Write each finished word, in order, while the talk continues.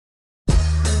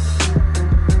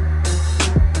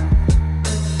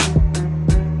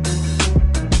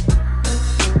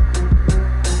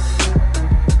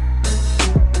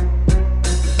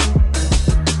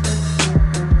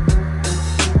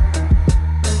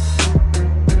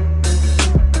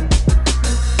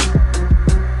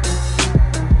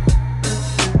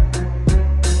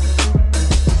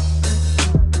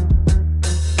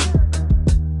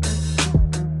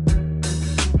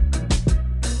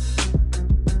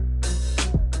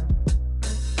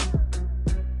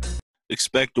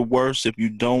expect the worst if you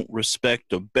don't respect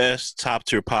the best. Top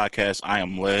tier podcast. I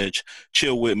am Ledge.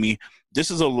 Chill with me. This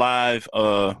is a live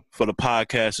for the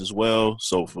podcast as well.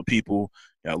 So for people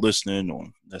that are listening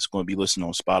on, that's going to be listening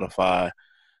on Spotify,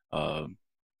 uh,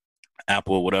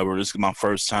 Apple, or whatever. This is my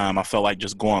first time. I felt like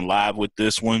just going live with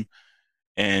this one,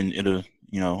 and it'll,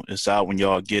 it's out when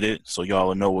y'all get it, so y'all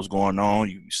will know what's going on.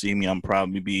 You see me, I'm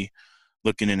probably be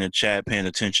looking in the chat, paying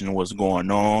attention to what's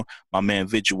going on. My man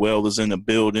Vituel is in the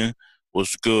building.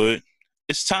 What's good?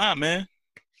 It's time, man.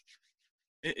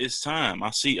 It's time.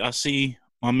 I see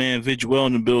my man Visuel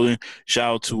in the building.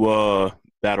 Shout out to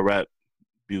Battle Rap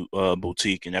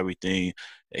Boutique and everything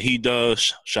that he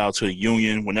does. Shout out to the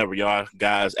union whenever y'all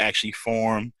guys actually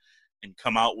form and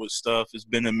come out with stuff. It's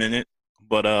been a minute,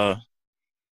 but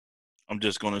I'm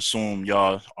just gonna assume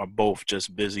y'all are both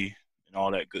just busy and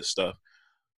all that good stuff.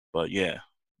 But yeah,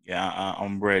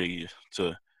 I'm ready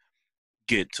to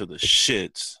get to the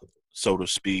shits, so to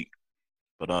speak.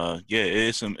 But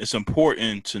it's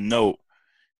important to note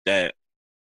that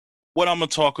what I'm gonna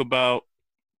talk about,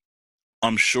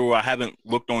 I'm sure I haven't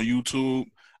looked on YouTube.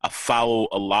 I follow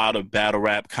a lot of battle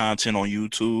rap content on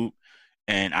YouTube,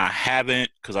 and I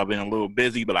haven't, because I've been a little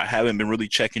busy, but I haven't been really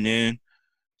checking in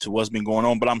to what's been going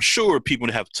on. But I'm sure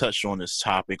people have touched on this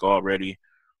topic already.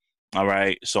 All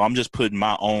right, so I'm just putting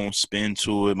my own spin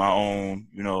to it, my own,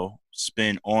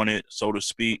 spin on it, so to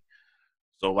speak.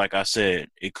 So like I said,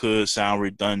 it could sound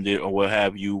redundant or what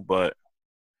have you, but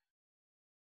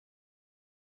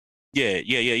yeah.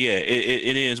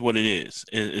 It is what it is.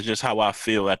 It's just how I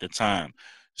feel at the time.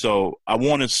 So I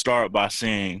want to start by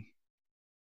saying,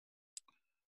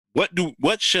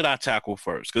 what should I tackle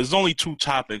first? Because there's only two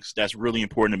topics that's really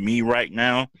important to me right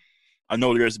now. I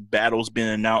know there's battles being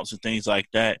announced and things like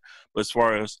that, but as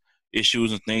far as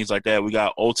issues and things like that, we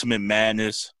got Ultimate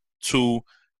Madness 2.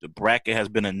 The bracket has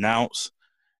been announced.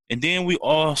 And then we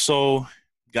also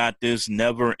got this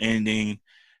never-ending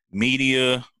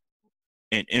media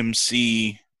and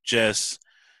MC just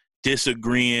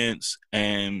disagreements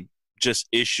and just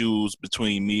issues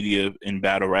between media and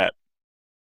battle rap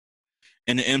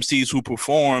and the MCs who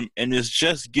perform, and it's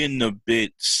just getting a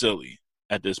bit silly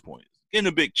at this point. Getting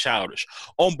a bit childish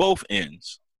on both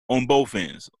ends.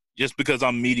 Just because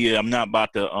I'm media, I'm not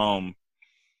about to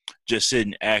just sit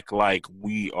and act like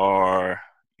we are,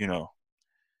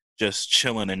 just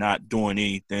chilling and not doing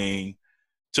anything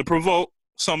to provoke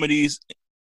some of these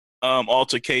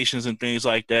altercations and things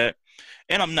like that.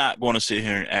 And I'm not going to sit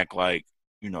here and act like,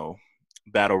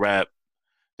 battle rap,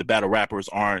 the battle rappers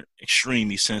aren't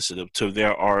extremely sensitive to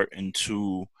their art and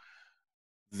to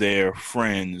their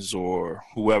friends or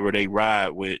whoever they ride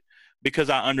with, because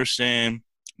I understand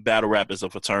battle rap is a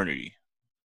fraternity.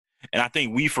 And I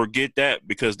think we forget that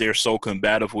because they're so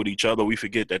combative with each other. We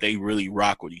forget that they really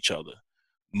rock with each other.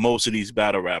 Most of these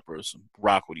battle rappers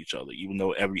rock with each other, even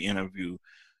though every interview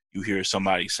you hear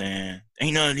somebody saying,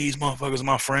 ain't none of these motherfuckers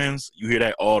my friends. You hear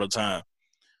that all the time.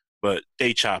 But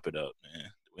they chop it up, man.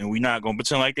 And we're not going to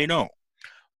pretend like they don't.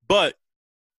 But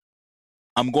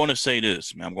I'm going to say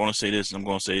this, man. I'm going to say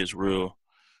this real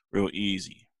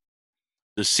easy.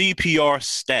 The CPR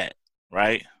stat,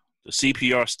 right? The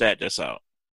CPR stat that's out.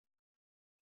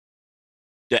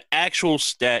 The actual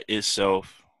stat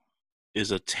itself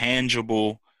is a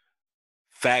tangible,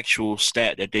 factual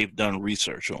stat that they've done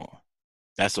research on.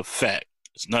 That's a fact.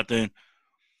 It's nothing.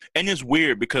 And it's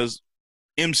weird because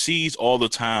MCs all the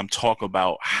time talk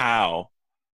about how,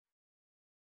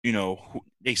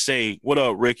 they say, what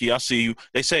up, Ricky? I see you.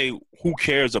 They say, who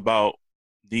cares about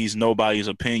these nobody's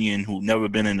opinion who've never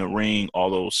been in the ring,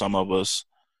 although some of us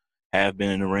have been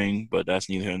in the ring, but that's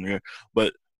neither here nor there.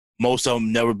 But most of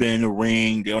them never been in the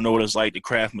ring. They don't know what it's like to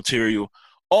craft material,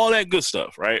 all that good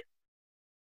stuff, right?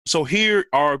 So here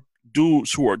are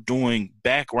dudes who are doing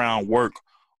background work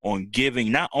on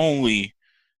giving not only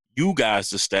you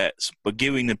guys the stats, but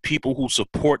giving the people who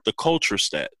support the culture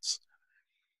stats.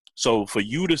 So for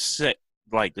you to set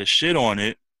like the shit on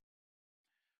it,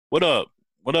 what up?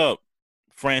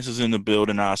 France is in the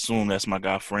building. I assume that's my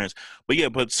guy France. But yeah,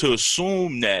 but to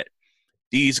assume that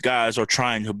these guys are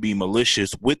trying to be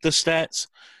malicious with the stats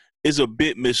is a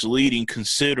bit misleading,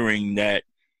 considering that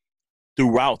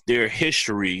throughout their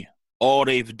history, all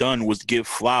they've done was give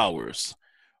flowers.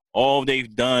 All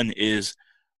they've done is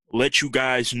let you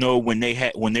guys know when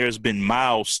there's been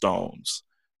milestones,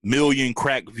 million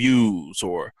crack views,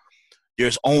 or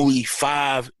there's only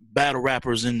 5 battle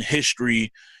rappers in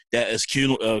history that has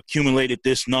accumulated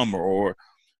this number, or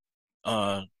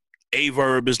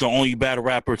Averb is the only battle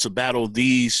rapper to battle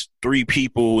these 3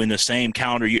 people in the same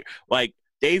calendar year. Like,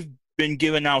 they've been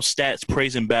giving out stats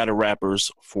praising battle rappers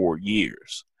for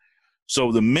years.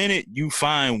 So the minute you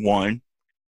find one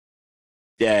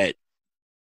that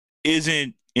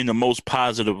isn't in the most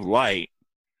positive light,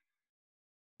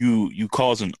 you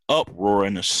cause an uproar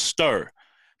and a stir.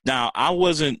 Now, I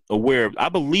wasn't aware of, I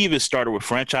believe it started with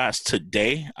Franchise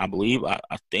today. I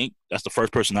think that's the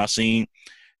first person I've seen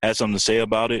had something to say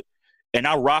about it. And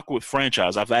I rock with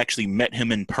Franchise. I've actually met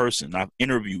him in person. I've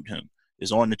interviewed him.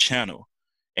 It's on the channel.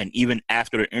 And even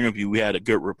after the interview, we had a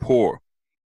good rapport.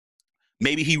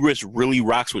 Maybe he really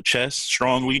rocks with chess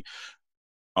strongly.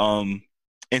 Um,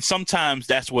 and sometimes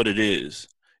that's what it is.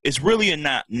 It's really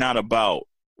not about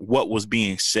what was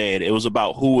being said. It was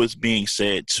about who was being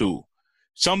said to.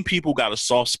 Some people got a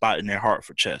soft spot in their heart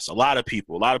for chess. A lot of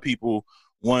people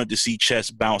wanted to see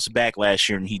chess bounce back last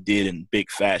year, and he did in big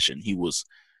fashion. He was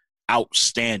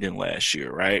outstanding last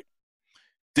year, right?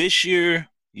 This year,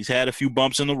 he's had a few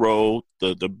bumps in the road.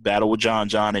 The battle with John,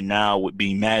 and now with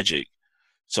B Magic.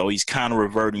 So he's kind of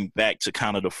reverting back to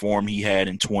kind of the form he had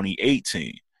in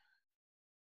 2018.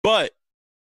 But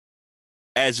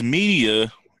as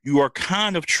media, you are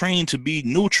kind of trained to be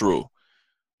neutral.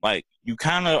 Like, you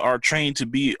kind of are trained to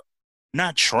be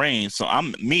not trained. So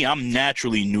I'm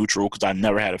naturally neutral because I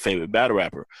never had a favorite battle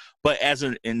rapper. But as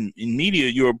in media,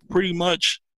 you're pretty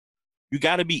much, you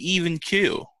got to be even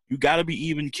kill. You got to be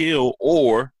even kill,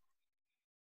 or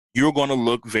you're going to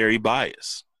look very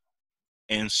biased.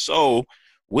 And so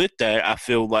with that, I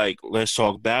feel like Let's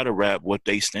Talk Battle Rap, what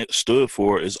they stood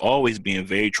for is always being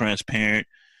very transparent,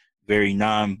 very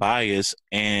non-biased,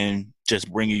 and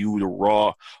just bringing you the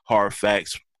raw, hard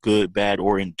facts, good, bad,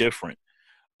 or indifferent.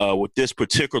 With this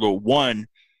particular one,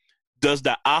 does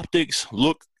the optics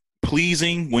look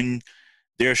pleasing when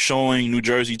they're showing New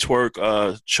Jersey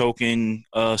Twerk choking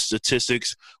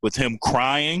statistics with him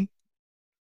crying?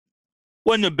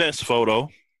 Wasn't the best photo.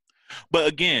 But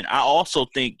again, I also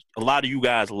think a lot of you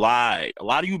guys lied. A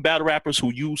lot of you battle rappers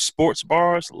who use sports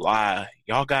bars lie.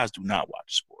 Y'all guys do not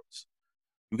watch sports.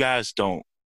 You guys don't.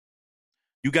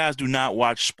 You guys do not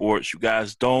watch sports. You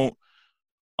guys don't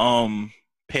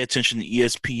pay attention to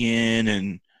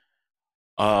ESPN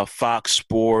and Fox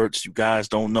Sports. You guys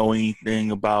don't know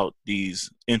anything about these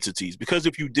entities, because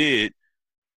if you did,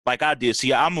 like I did,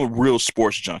 see, I'm a real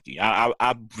sports junkie.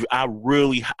 I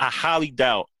really, I highly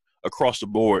doubt across the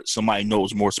board somebody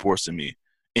knows more sports than me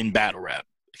in battle rap,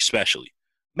 especially.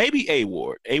 Maybe A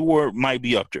Ward. A Ward might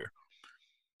be up there,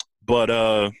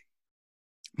 but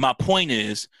my point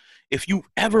is, if you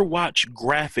ever watch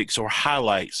graphics or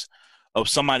highlights of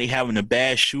somebody having a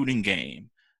bad shooting game,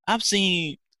 I've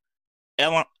seen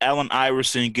Allen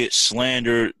Iverson get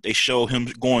slandered. They show him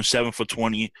going 7 for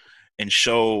 20 and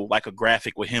show like a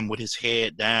graphic with him with his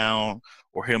head down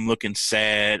or him looking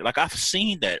sad. Like, I've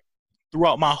seen that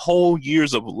throughout my whole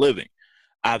years of living.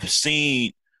 I've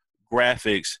seen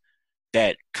graphics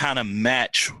that kind of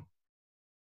match,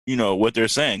 what they're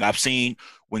saying. I've seen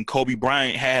when Kobe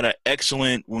Bryant had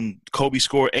when Kobe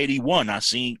scored 81, I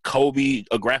seen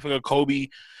a graphic of Kobe,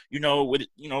 with,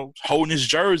 holding his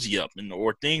jersey up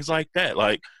or things like that.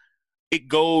 Like, it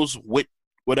goes with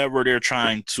whatever they're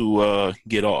trying to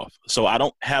get off. So I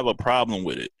don't have a problem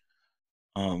with it.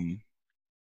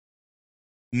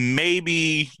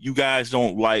 Maybe you guys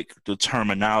don't like the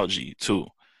terminology too.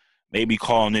 Maybe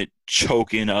calling it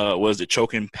choking,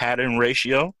 choking pattern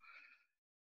ratio?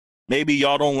 Maybe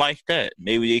y'all don't like that.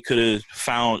 Maybe they could have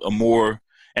found a more,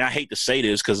 and I hate to say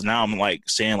this because now I'm like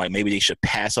saying like maybe they should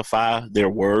pacify their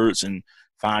words and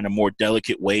find a more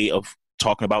delicate way of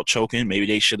talking about choking. Maybe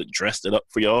they should have dressed it up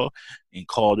for y'all and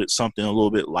called it something a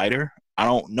little bit lighter. I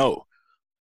don't know.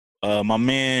 My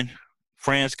man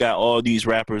France got all these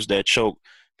rappers that choke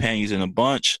panties in a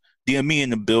bunch. DME in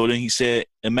the building. He said,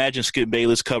 imagine Skip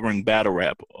Bayless covering battle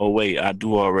rap. Oh, wait, I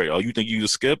do already. Oh, you think you can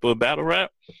skip a battle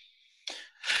rap?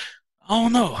 I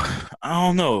don't know. I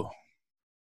don't know.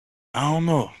 I don't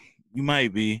know. You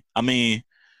might be. I mean,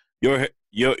 your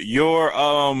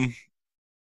I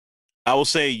will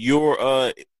say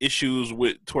your issues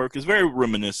with Twerk is very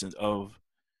reminiscent of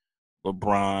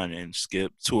LeBron and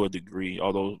Skip to a degree,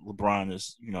 although LeBron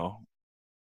is,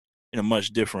 in a much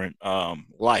different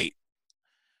light.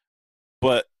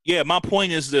 But yeah, my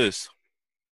point is this.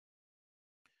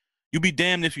 You be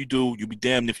damned if you do, you be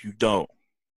damned if you don't.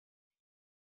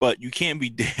 But you can't be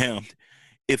damned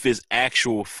if it's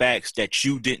actual facts that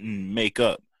you didn't make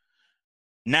up.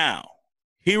 Now,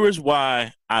 here is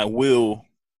why I will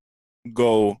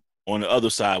go on the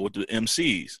other side with the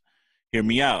MCs. Hear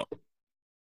me out.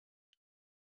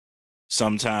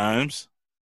 Sometimes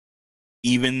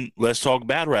even Let's Talk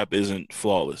Battle Rap isn't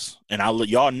flawless. And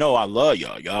y'all know I love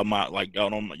y'all. Y'all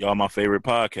my favorite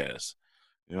podcast.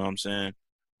 You know what I'm saying?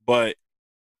 But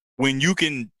when you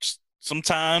can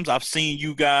sometimes I've seen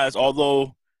you guys,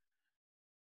 although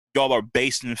y'all are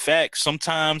based in facts,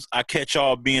 sometimes I catch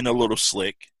y'all being a little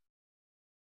slick.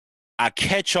 Like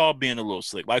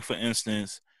for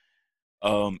instance,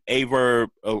 Averb,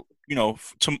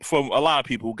 for a lot of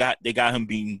people, they got him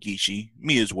beating Geechee.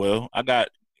 Me as well. I got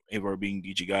Averb beating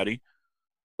Geechee Gotti.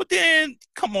 But then,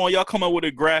 come on, y'all come up with a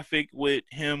graphic with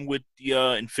him with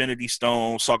the Infinity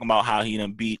Stones talking about how he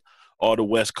done beat all the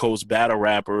West Coast battle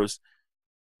rappers,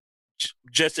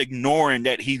 just ignoring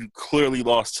that he clearly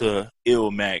lost to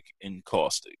Mac and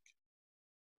Caustic.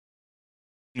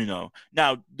 Now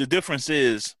the difference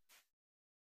is,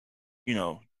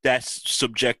 that's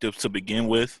subjective to begin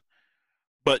with,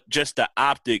 but just the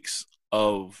optics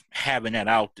of having that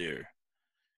out there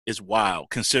is wild,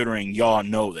 considering y'all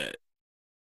know that.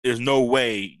 There's no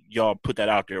way y'all put that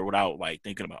out there without like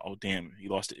thinking about, oh damn, he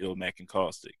lost to Mac and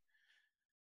Caustic.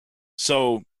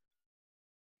 So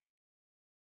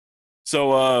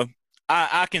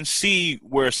I can see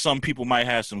where some people might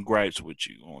have some gripes with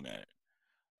you on that.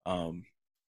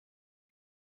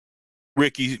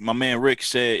 Ricky, my man Rick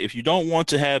said, if you don't want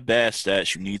to have bad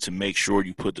stats, you need to make sure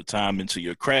you put the time into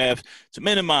your craft to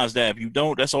minimize that. If you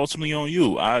don't, that's ultimately on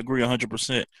you. I agree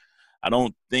 100%. I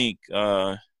don't think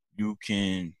you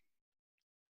can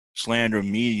slander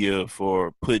media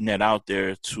for putting that out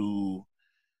there to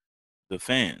the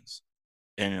fans.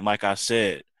 And like I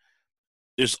said,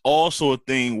 there's also a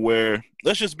thing where,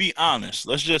 let's just be honest.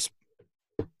 The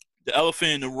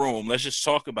elephant in the room, let's just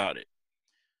talk about it.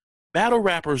 Battle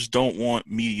rappers don't want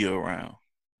media around.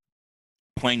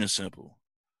 Plain and simple.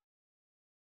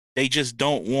 They just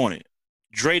don't want it.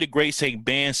 Dre the Great say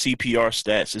ban CPR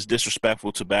stats is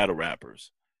disrespectful to battle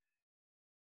rappers.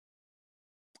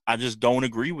 I just don't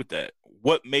agree with that.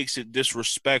 What makes it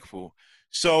disrespectful?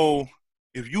 So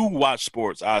if you watch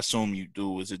sports, I assume you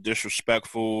do. Is it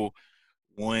disrespectful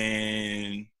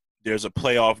when there's a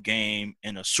playoff game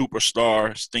and a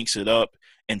superstar stinks it up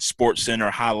and Sports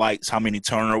Center highlights how many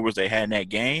turnovers they had in that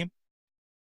game?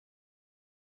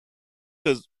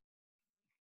 Because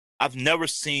I've never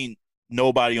seen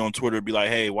nobody on Twitter be like,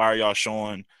 hey, why are y'all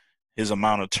showing his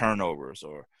amount of turnovers?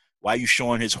 Or why are you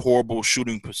showing his horrible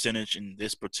shooting percentage in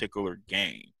this particular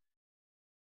game?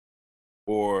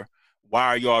 Or why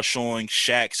are y'all showing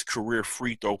Shaq's career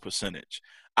free throw percentage?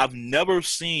 I've never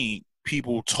seen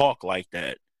people talk like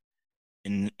that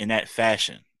in that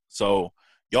fashion. So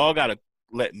y'all gotta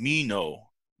let me know.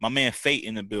 My man Fate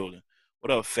in the building.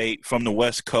 What up, Fate from the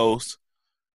West Coast?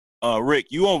 Rick,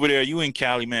 you over there? You in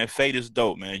Cali, man? Fate is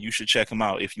dope, man. You should check him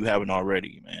out if you haven't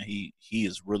already, man. He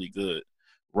is really good.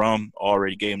 Rum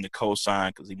already gave him the cosign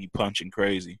because he be punching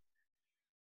crazy.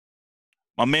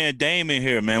 My man Damon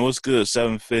here, man. What's good?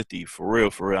 750 for real,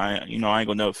 for real. I ain't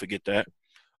gonna never forget that.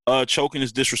 Choking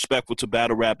is disrespectful to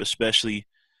battle rap, especially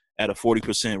at a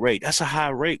 40% rate. That's a high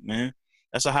rate, man.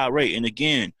 That's a high rate. And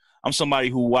again, I'm somebody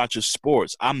who watches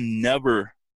sports. I'm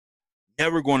never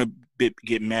going to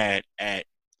get mad at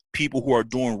people who are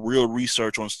doing real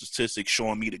research on statistics,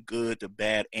 showing me the good, the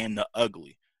bad, and the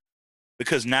ugly.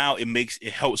 Because now it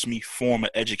helps me form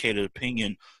an educated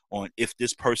opinion on if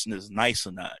this person is nice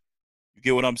or not. You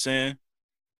get what I'm saying?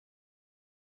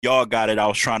 Y'all got it. I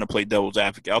was trying to play devil's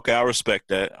advocate. Okay, I respect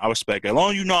that. As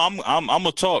long as you know I'm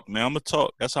gonna talk, man. I'm gonna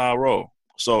talk. That's how I roll.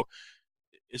 So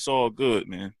it's all good,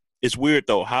 man. It's weird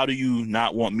though. How do you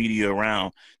not want media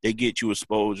around? They get you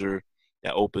exposure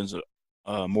that opens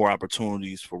more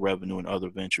opportunities for revenue and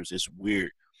other ventures. It's weird.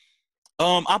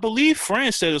 I believe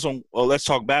Fran said this on Let's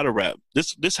Talk Battle Rap.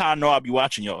 This how I know I'll be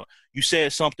watching y'all. You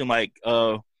said something like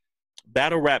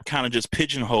battle rap kind of just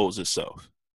pigeonholes itself.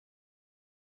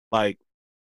 Like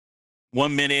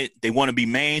 1 minute they want to be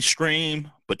mainstream,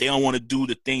 but they don't want to do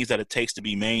the things that it takes to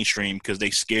be mainstream because they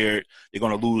scared they're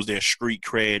going to lose their street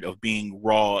cred of being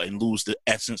raw and lose the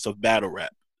essence of battle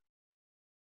rap.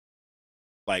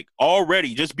 Like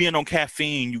already just being on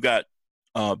Caffeine, you got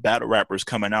battle rappers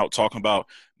coming out talking about,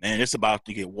 man, it's about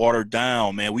to get watered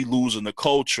down, man. We losing the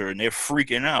culture, and they're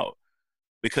freaking out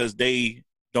because they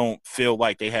don't feel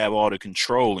like they have all the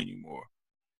control anymore.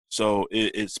 So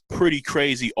it's pretty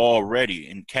crazy already.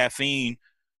 And Caffeine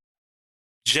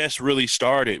just really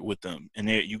started with them, and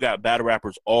you got battle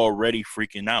rappers already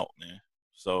freaking out, man.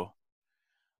 So,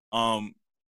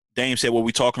 Dame said, what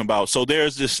we talking about? So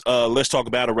there's this. Let's talk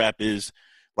battle rap is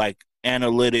like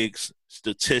analytics,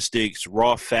 statistics,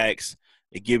 raw facts.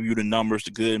 They give you the numbers,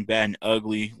 the good and bad and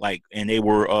ugly. Like, and they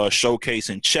were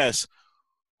showcasing Chess,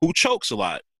 who chokes a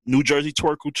lot. New Jersey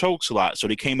Twerk, who chokes a lot. So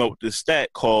they came up with this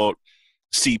stat called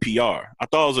CPR. I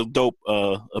thought it was a dope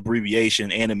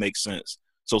abbreviation, and it makes sense.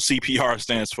 So CPR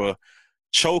stands for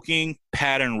choking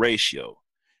pattern ratio.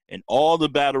 And all the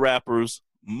battle rappers,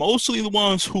 mostly the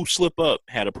ones who slip up,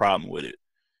 had a problem with it.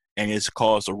 And it's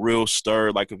caused a real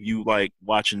stir. Like if you like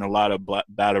watching a lot of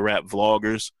battle rap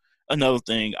vloggers, another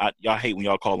thing, y'all hate when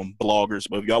y'all call them bloggers,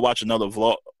 but if y'all watch another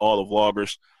vlog, all the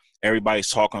vloggers, everybody's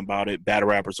talking about it. Battle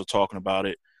rappers are talking about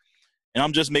it. And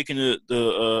I'm just making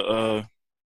my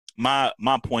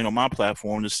point on my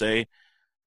platform to say,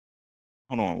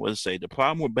 hold on, what does it say? The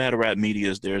problem with battle rap media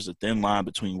is there's a thin line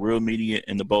between real media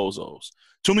and the bozos.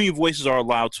 Too many voices are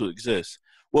allowed to exist.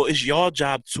 Well, it's y'all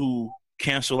job to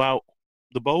cancel out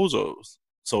the bozos,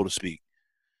 so to speak.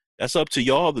 That's up to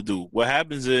y'all to do. What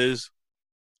happens is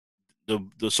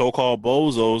the so-called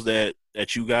bozos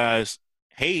that you guys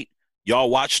hate, y'all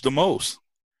watch the most.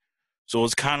 So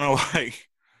it's kind of like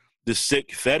the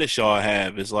sick fetish y'all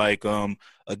have. It's like a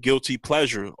guilty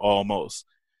pleasure almost.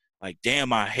 Like,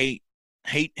 damn, I hate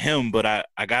him, but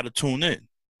I got to tune in.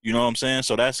 You know what I'm saying?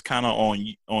 So that's kind of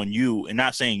on you, and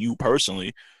not saying you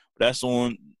personally, but that's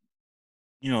on,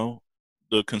 you know,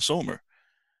 the consumer.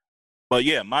 But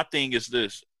yeah, my thing is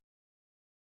this.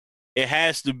 It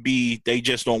has to be they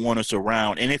just don't want us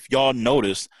around. And if y'all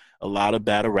notice, a lot of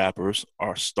battle rappers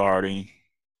are starting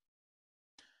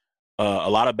a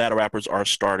lot of battle rappers are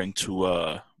starting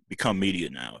to become media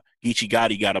now. Geechee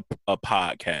Gotti got a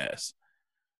podcast.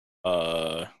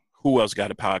 Uh, who else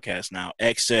got a podcast now?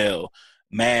 XL,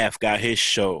 Math got his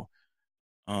show.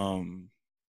 Um,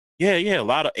 yeah, a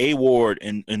lot of A Ward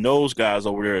and those guys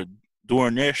over there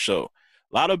doing their show.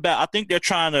 A lot of I think they're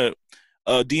trying to.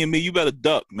 DME, you better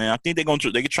duck, man. I think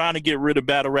they're trying to get rid of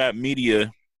battle rap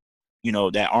media. You know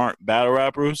that aren't battle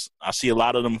rappers. I see a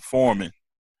lot of them forming.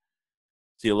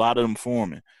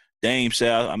 Dame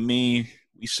said, I mean,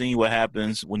 we seen what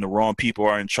happens when the wrong people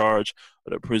are in charge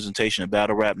of the presentation of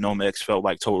battle rap. Nomex felt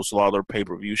like Total Slaughter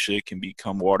pay-per-view shit can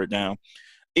become watered down.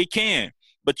 It can,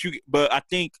 but I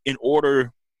think in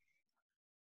order,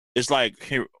 it's like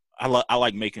here. I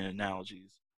like making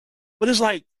analogies, but it's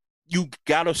like you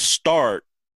gotta start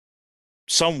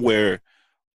somewhere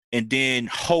and then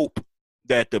hope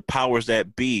that the powers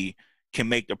that be can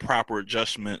make the proper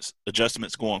adjustments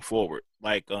going forward.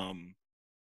 Like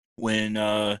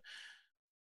when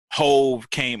Hove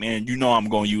came in, you know I'm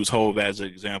going to use Hove as an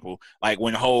example. Like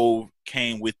when Hove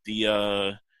came with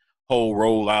the whole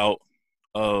rollout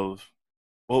of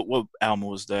what album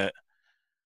was that?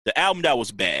 The album that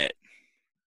was bad.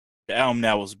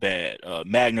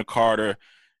 Magna Carta,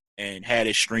 and had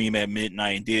it stream at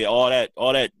midnight and did all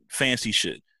that fancy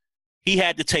shit. He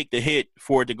had to take the hit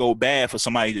for it to go bad for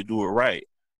somebody to do it right.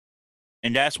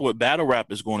 And that's what battle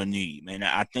rap is going to need, man.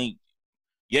 I think,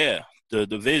 yeah, the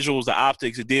visuals, the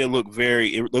optics, it did look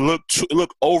it looked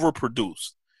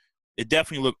overproduced. It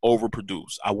definitely looked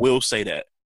overproduced. I will say that.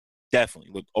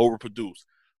 Definitely looked overproduced.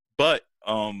 But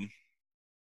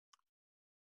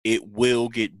it will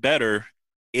get better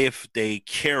if they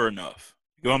care enough.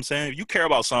 You know what I'm saying? If you care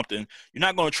about something, you're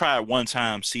not going to try it one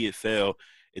time, see it fail,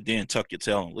 and then tuck your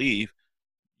tail and leave.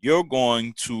 You're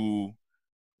going to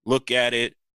look at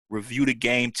it, review the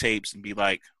game tapes, and be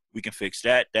like, we can fix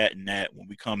that, and that. When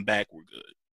we come back, we're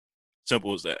good.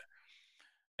 Simple as that.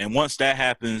 And once that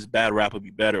happens, battle rap will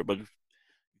be better. But you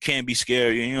can't be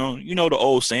scared. You know the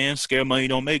old saying, "Scared money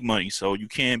don't make money." So you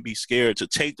can't be scared to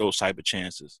take those type of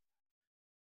chances.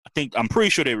 I'm pretty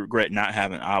sure they regret not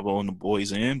having Avo and the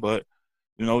boys in, but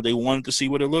they wanted to see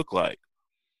what it looked like.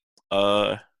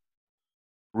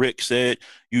 Rick said,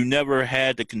 "You never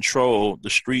had to control the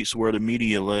streets where the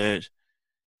media led.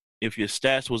 If your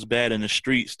stats was bad in the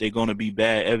streets, they're gonna be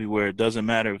bad everywhere. It doesn't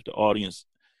matter if the audience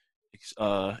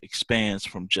expands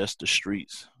from just the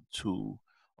streets to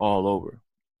all over."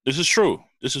 This is true.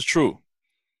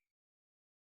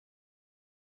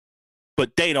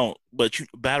 But they don't. But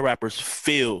battle rappers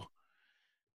feel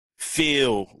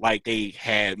like they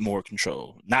had more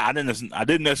control. Now, I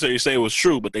didn't necessarily say it was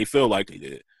true, but they feel like they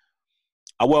did.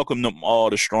 I welcome them all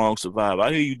to strong survive.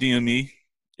 I hear you, DME.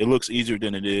 It looks easier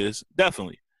than it is.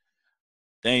 Definitely.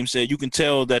 Dame said, you can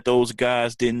tell that those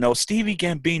guys didn't know. Stevie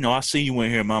Gambino, I see you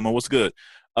in here, mama. What's good?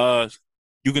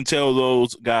 You can tell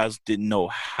those guys didn't know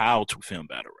how to film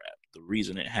battle rap. The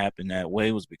reason it happened that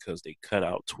way was because they cut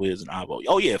out Twiz and Avo.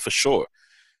 Oh, yeah, for sure.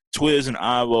 Twiz and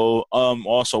Avo,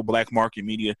 also Black Market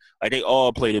Media, like they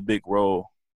all played a big role.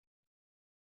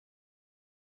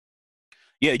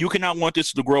 Yeah, you cannot want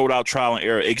this to grow without trial and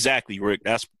error. Exactly, Rick.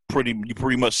 You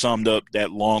pretty much summed up that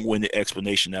long-winded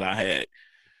explanation that I had.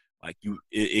 Like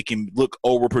it can look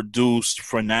overproduced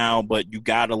for now, but you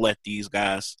gotta let these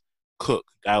guys cook.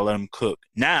 Gotta let them cook.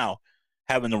 Now,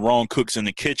 having the wrong cooks in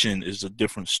the kitchen is a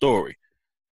different story.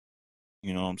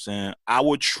 You know what I'm saying? I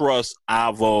would trust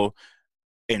Avo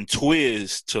and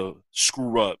Twiz to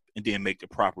screw up and then make the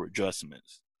proper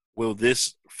adjustments. Will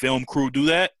this film crew do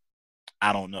that?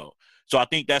 I don't know. So I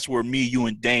think that's where me, you,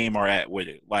 and Dame are at with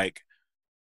it. Like,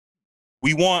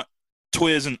 we want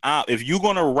Twiz and I. If you're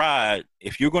gonna ride,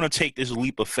 if you're gonna take this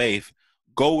leap of faith,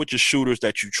 go with the shooters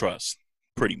that you trust.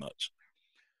 Pretty much.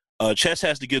 Chess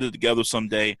has to get it together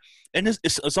someday, and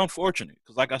it's unfortunate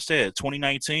because, like I said,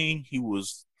 2019 he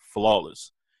was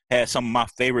flawless. Had some of my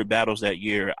favorite battles that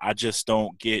year. I just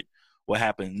don't get what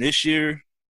happened this year.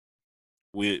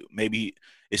 We maybe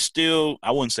it's still,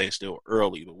 I wouldn't say it's still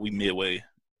early, but we midway.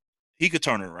 He could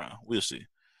turn it around. We'll see.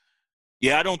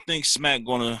 Yeah, I don't think Smack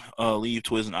gonna leave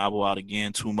Twiz and Abo out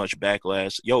again. Too much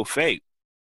backlash. Yo, Fake,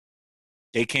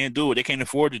 they can't do it. They can't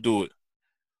afford to do it.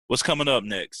 What's coming up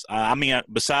next? I mean,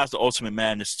 besides the Ultimate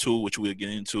Madness 2, which we'll get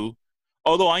into,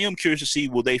 although I am curious to see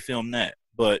will they film that.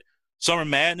 But Summer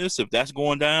Madness, if that's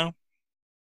going down,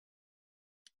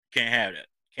 can't have that.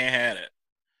 Can't have that.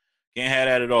 Can't have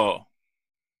that at all.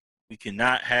 We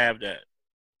cannot have that.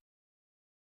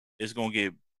 It's gonna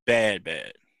get bad,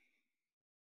 bad,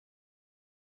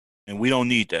 and we don't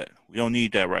need that. We don't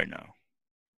need that right now.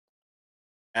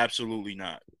 Absolutely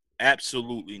not.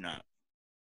 Absolutely not.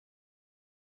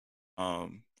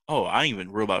 Oh, I didn't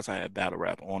even realize I had battle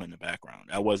rap on in the background.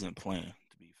 I wasn't playing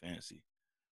to be fancy.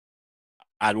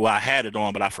 I had it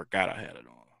on, but I forgot I had it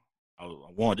on.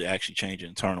 I wanted to actually change it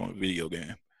and turn on a video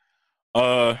game.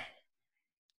 Uh,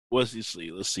 what's this?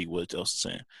 Let's see what else is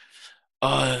saying.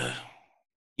 Uh,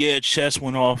 yeah, chess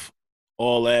went off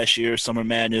all last year. Summer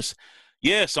Madness.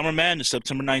 Yeah, Summer Madness,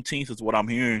 September 19th is what I'm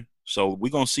hearing. So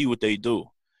we're gonna see what they do.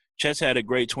 Chess had a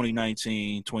great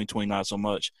 2019, 2020 not so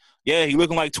much. Yeah, he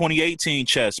looking like 2018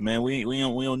 Chess, man. We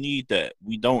don't need that.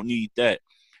 We don't need that.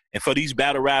 And for these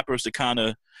battle rappers to kind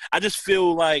of, I just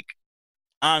feel like,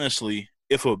 honestly,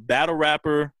 if a battle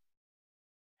rapper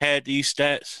had these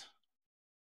stats,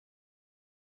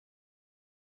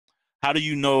 how do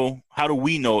you know? How do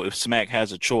we know if Smack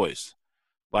has a choice?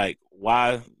 Like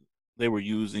why they were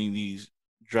using these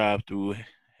drive-through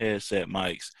headset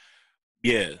mics?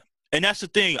 Yeah, and that's the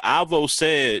thing. Avo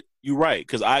said you're right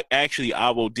because I actually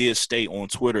Avo did state on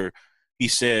Twitter. He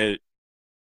said,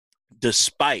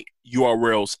 despite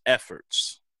URL's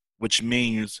efforts, which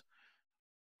means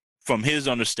from his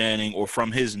understanding or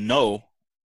from his know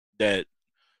that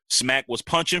Smack was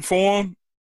punching for him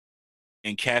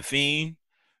and Caffeine,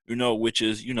 which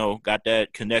is, got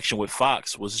that connection with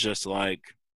Fox, was just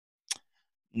like,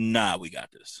 nah, we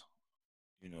got this.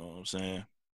 You know what I'm saying?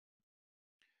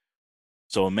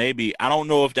 So maybe, I don't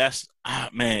know if that's,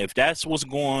 man, if that's what's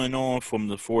going on from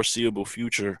the foreseeable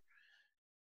future,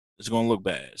 it's going to look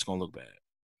bad. It's going to look bad.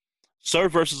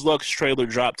 Surf versus Lux trailer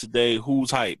dropped today.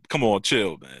 Who's hype? Come on,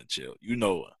 chill, man, chill.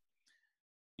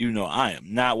 I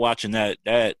am not watching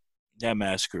that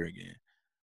massacre again.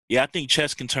 Yeah, I think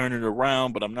Chess can turn it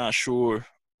around, but I'm not sure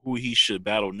who he should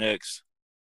battle next.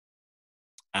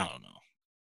 I don't know.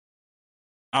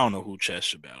 I don't know who Chess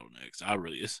should battle next.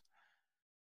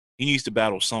 He needs to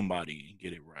battle somebody and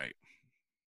get it right.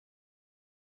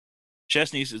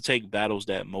 Chess needs to take battles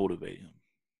that motivate him.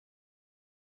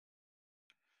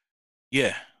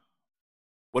 Yeah.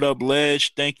 What up,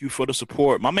 Ledge? Thank you for the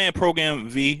support. My man Program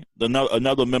V,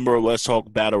 another member of Let's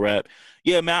Talk Battle Rap.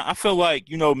 Yeah, man, I feel like,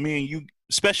 me and you,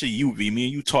 especially you, V, me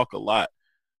and you talk a lot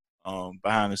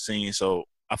behind the scenes. So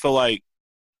I feel like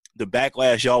the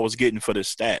backlash y'all was getting for the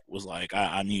stat was like,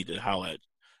 I need to holler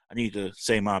I need to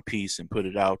say my piece and put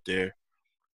it out there.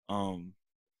 Um,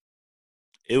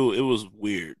 it was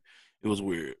weird. It was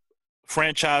weird.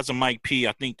 Franchise and Mike P,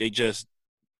 I think they just,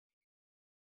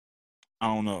 I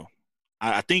don't know.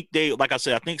 I think they, like I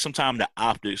said, I think sometimes the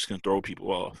optics can throw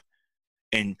people off.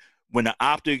 And when the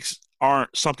optics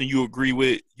aren't something you agree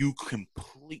with, you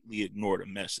completely ignore the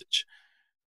message.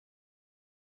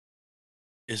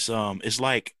 It's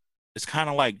kind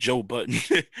of like Joe Budden,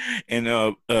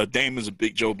 and Damon's a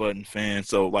big Joe Budden fan,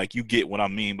 so like you get what I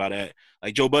mean by that.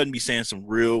 Like Joe Budden be saying some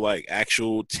real like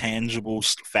actual tangible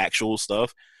factual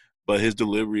stuff, but his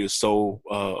delivery is so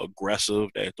aggressive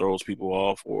that it throws people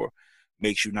off or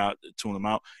makes you not tune them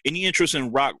out. Any interest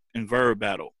in Rock and Verb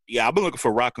battle? Yeah, I've been looking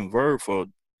for Rock and Verb for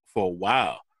a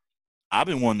while. I've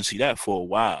been wanting to see that for a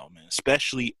while, man,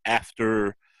 especially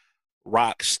after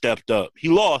Rock stepped up. He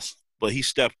lost, but he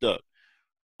stepped up.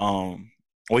 Well,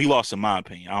 he lost in my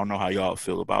opinion. I don't know how y'all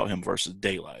feel about him versus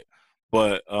Daylight,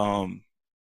 but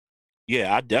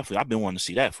yeah, I've been wanting to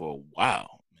see that for a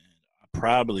while, man. I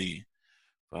probably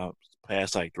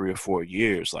past like 3 or 4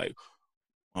 years, like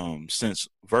since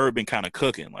Verb been kind of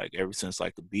cooking, like ever since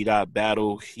like the B dot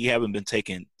battle, he haven't been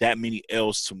taking that many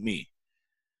L's to me.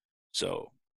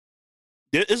 So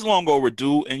It's long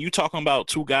overdue. And you talking about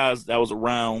two guys that was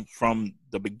around from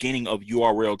the beginning of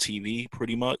URL TV,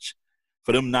 pretty much.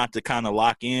 For them not to kind of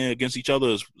lock in against each other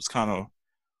is kind of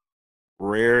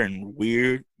rare and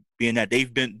weird. Being that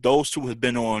those two have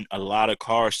been on a lot of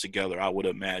cars together, I would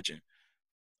imagine.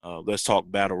 Let's talk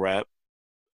battle rap.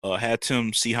 Had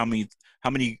Tim see how many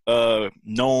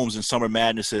gnomes and Summer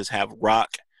Madnesses have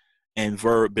Rock and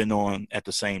Verb been on at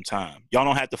the same time. Y'all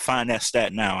don't have to find that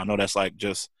stat now. I know that's like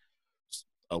just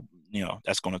a,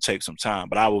 that's going to take some time,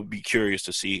 but I would be curious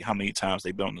to see how many times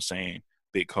they've been on the same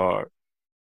big card.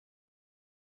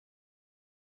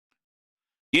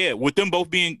 Yeah, with them both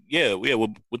being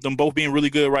with them both being really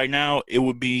good right now, it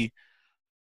would be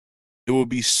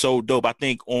so dope. I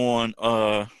think on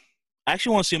I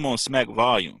actually want to see him on Smack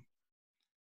Volume.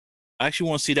 I actually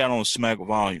want to see that on Smack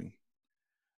Volume.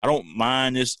 I don't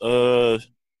mind this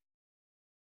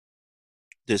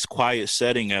quiet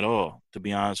setting at all, to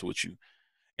be honest with you.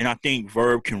 And I think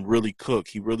Verb can really cook.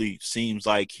 He really seems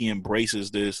like he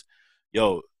embraces this.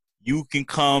 Yo, you can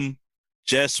come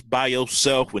just by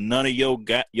yourself with none of your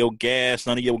gas,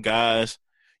 none of your guys.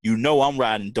 I'm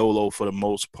riding Dolo for the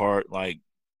most part. Like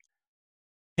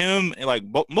him and like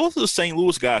most of the St.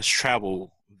 Louis guys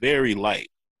travel very light,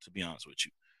 to be honest with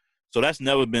you. So that's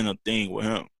never been a thing with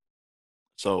him.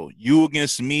 So you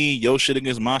against me, your shit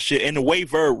against my shit, and the way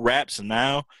Verb raps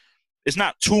now, it's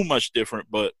not too much different,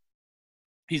 but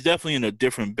he's definitely in a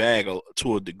different bag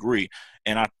to a degree.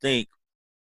 And I think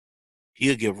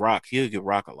he'll give Rock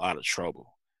a lot of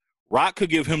trouble. Rock could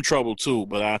give him trouble too,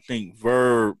 but I think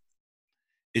Verb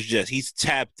is just he's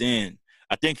tapped in.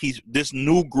 I think he's this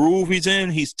new groove he's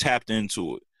in, he's tapped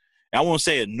into it. And I won't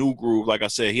say a new groove, like I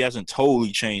said, he hasn't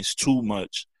totally changed too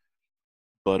much,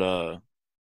 but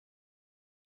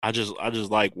I just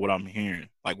like what I'm hearing.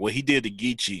 Like what he did to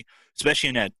Geechee, especially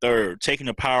in that third, taking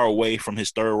the power away from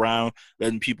his third round,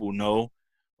 letting people know.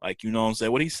 Like, you know what I'm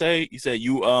saying? What did he say? He said,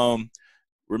 you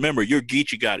remember you're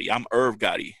Geechee Gotti. I'm Irv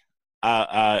Gotti.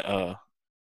 What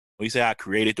he said, I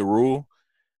created the rule,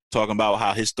 talking about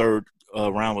how his third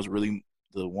round was really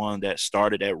the one that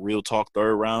started that real talk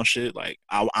third round shit. Like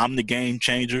I'm the game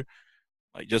changer.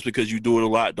 Like just because you do it a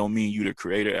lot don't mean you the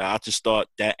creator. I just thought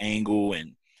that angle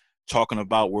and talking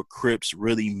about what Crips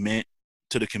really meant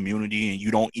to the community, and you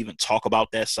don't even talk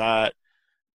about that side.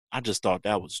 I just thought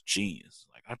that was genius.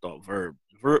 Like I thought Verb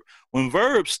when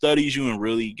Verb studies you and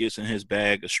really gets in his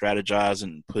bag of strategizing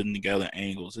and putting together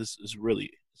angles,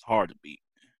 it's hard to beat.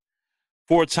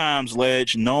 Four times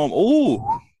ledge, gnome. Ooh,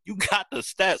 you got the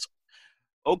stats.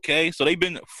 Okay, so they've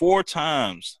been four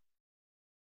times.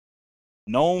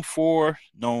 Gnome four,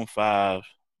 gnome five,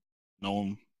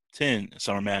 gnome 10, and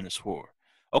Summer Madness four.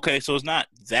 Okay, so it's not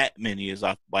that many as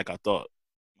I thought.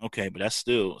 Okay, but that's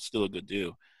still a good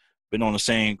deal. Been on the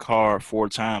same card four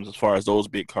times as far as those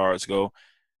big cards go,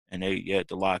 and they yet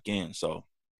to lock in. So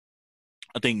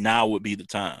I think now would be the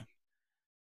time.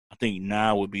 I think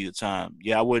now would be the time.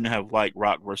 Yeah, I wouldn't have liked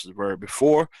Rock versus Verb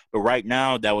before, but right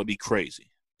now that would be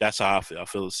crazy. That's how I feel. I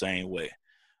feel the same way.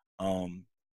 Um,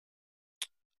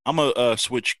 I'm gonna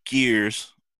switch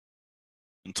gears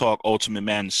and talk Ultimate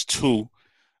Madness 2.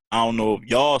 I don't know if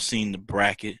y'all seen the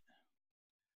bracket,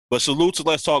 but salute to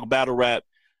Let's Talk Battle Rap.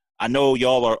 I know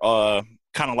y'all are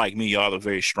kind of like me. Y'all are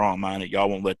very strong minded. Y'all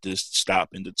won't let this stop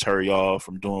and deter y'all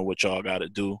from doing what y'all got to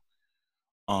do.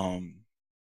 Um,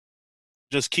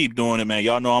 just keep doing it, man.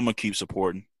 Y'all know I'm gonna keep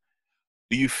supporting.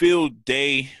 Do you feel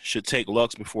Day should take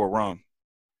Lux before Rum?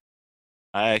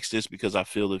 I ask this because I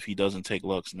feel if he doesn't take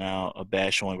Lux now, a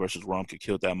bad showing versus Rum could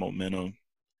kill that momentum.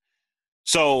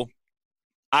 So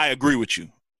I agree with you.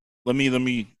 Let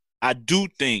me. I do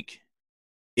think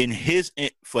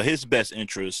for his best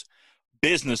interest,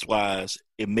 business wise,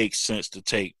 it makes sense to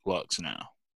take Lux now.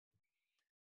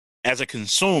 As a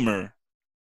consumer,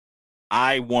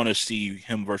 I want to see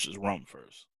him versus Rum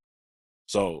first.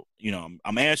 So,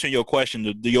 I'm answering your question.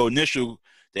 To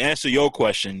answer your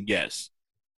question, yes,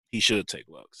 he should take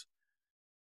Lux.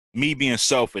 Me being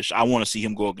selfish, I want to see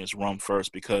him go against Rum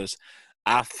first because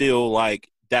I feel like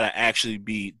that'll actually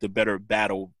be the better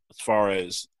battle as far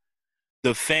as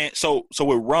the fan. So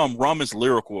with Rum is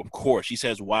lyrical, of course. He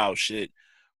says wild shit,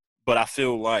 but I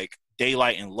feel like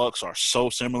Daylight and Lux are so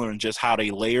similar in just how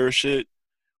they layer shit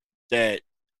that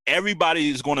everybody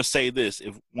is going to say this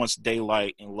if once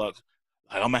Daylight and Lux,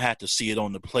 like, I'm gonna have to see it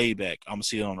on the playback. I'm gonna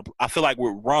see it on the. I feel like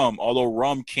with Rum, although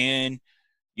Rum can,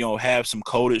 have some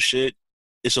coded shit,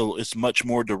 it's much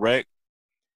more direct,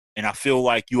 and I feel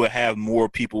like you would have more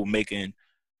people making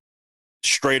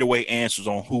straightaway answers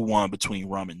on who won between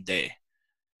Rum and Day,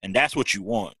 and that's what you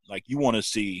want. Like you want to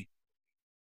see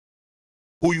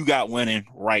who you got winning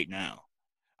right now.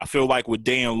 I feel like with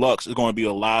Day and Lux, it's going to be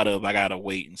a lot of I gotta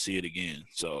wait and see it again.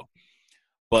 So,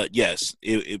 but yes,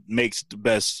 it makes the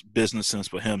best business sense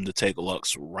for him to take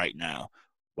Lux right now,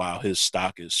 while his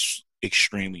stock is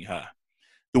extremely high.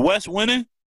 The West winning,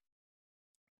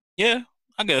 yeah,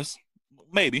 I guess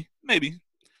maybe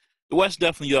the West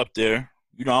definitely up there.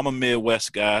 You know, I'm a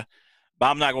Midwest guy, but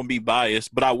I'm not gonna be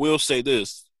biased. But I will say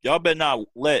this: y'all better not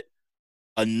let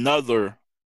another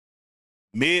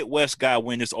Midwest guy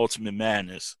win this Ultimate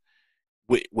Madness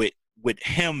with with with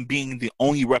him being the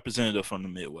only representative from the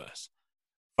Midwest.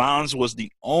 Fonz was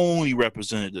the only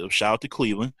representative. Shout out to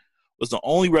Cleveland. Was the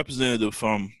only representative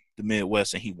from the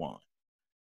Midwest, and he won.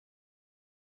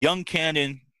 Young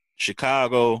Cannon,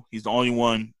 Chicago. He's the only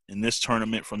one in this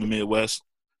tournament from the Midwest.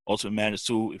 Ultimate Madness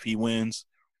 2. If he wins,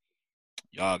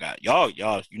 y'all got y'all.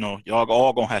 You know, y'all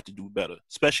all gonna have to do better,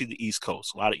 especially the East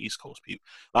Coast. A lot of East Coast people,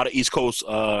 a lot of East Coast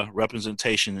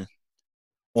representation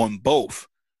on both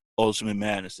Ultimate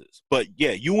Madnesses. But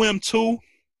yeah, UM2.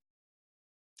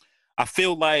 I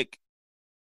feel like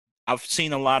I've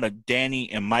seen a lot of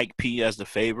Danny and Mike P as the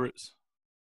favorites.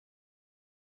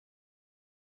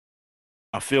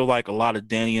 I feel like a lot of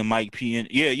Danny and Mike P in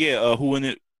yeah. Who in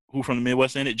it? Who from the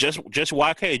Midwest in it? Just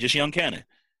YK, just Young Cannon.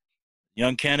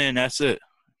 Young Cannon, that's it.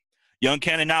 Young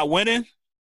Cannon not winning.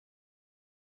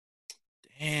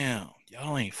 Damn,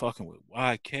 y'all ain't fucking with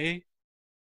YK.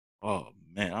 Oh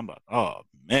man, I'm about. Oh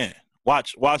man,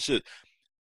 watch it.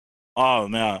 Oh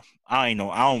man, I ain't know.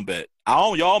 I don't bet. I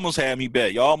don't. Y'all almost had me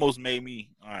bet. Y'all almost made me.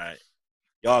 All right,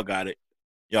 y'all got it.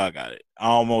 Y'all got it. I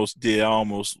almost did. I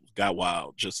almost got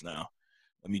wild just now.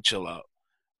 Let me chill out.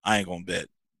 I ain't gonna bet.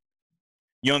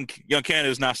 Young Canada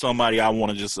is not somebody I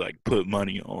want to just like put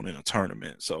money on in a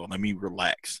tournament. So let me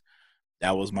relax.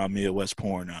 That was my Midwest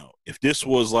pouring out. If this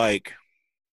was like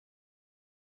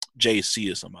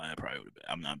JC or somebody, I probably would have bet.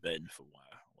 I'm not betting for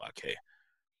YK.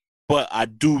 But I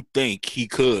do think he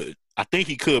could. I think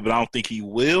he could, but I don't think he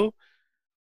will.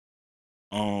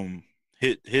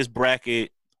 His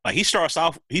bracket, like he starts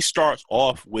off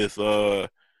with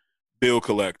bill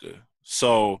collector.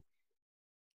 So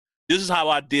this is how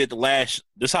I did last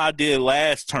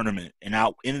tournament, and I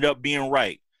ended up being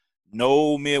right.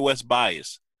 No Midwest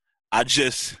bias. I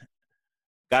just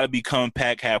gotta be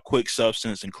compact, have quick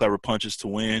substance and clever punches to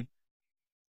win.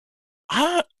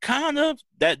 I kind of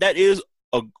that is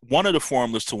one of the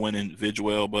formulas to win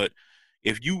individual, but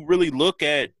if you really look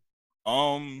at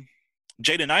Jada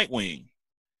Nightwing,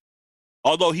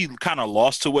 although he kind of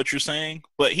lost to what you're saying,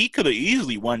 but he could have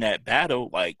easily won that battle.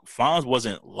 Like Fonz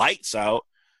wasn't lights out.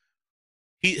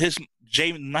 His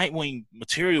Jada Nightwing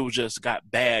material just got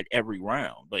bad every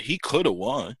round, but he could have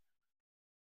won.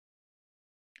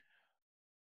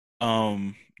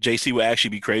 JC would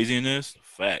actually be crazy in this.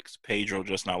 Facts. Pedro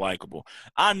just not likable.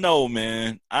 I know,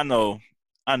 man. I know.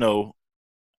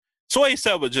 Sway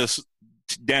Silva just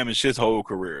damaged his whole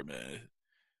career, man.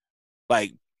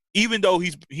 Like, even though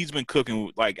he's been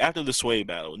cooking, like after the Sway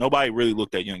battle, nobody really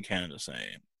looked at Young Canada the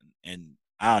same. And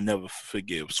I'll never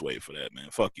forgive Sway for that, man.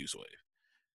 Fuck you, Sway.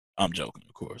 I'm joking,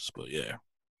 of course, but yeah.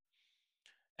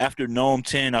 After Gnome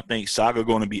 10, I think Saga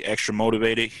going to be extra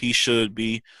motivated. He should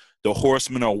be. The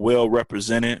Horsemen are well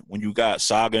represented when you got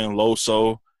Saga and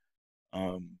Loso.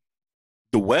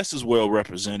 The West is well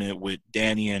represented with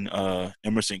Danny and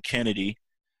Emerson Kennedy.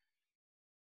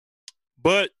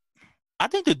 But I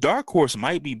think the dark horse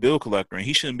might be Bill Collector, and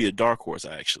he shouldn't be a dark horse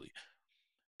actually.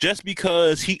 Just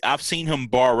because I've seen him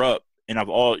bar up, and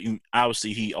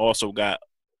obviously he also got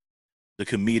the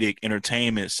comedic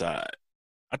entertainment side.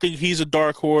 I think he's a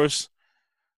dark horse.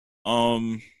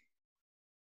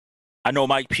 I know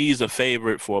Mike P is a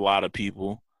favorite for a lot of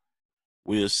people.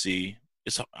 We'll see.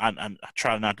 I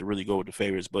try not to really go with the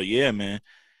favorites, but yeah, man,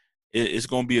 it's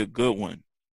gonna be a good one.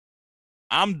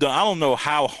 I'm done. I don't know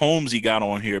how Holmesy got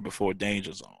on here before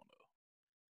Danger Zone though,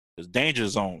 because Danger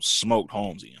Zone smoked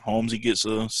Holmesy. Holmesy gets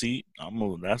a seat.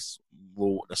 That's a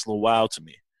little wild to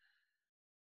me.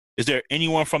 Is there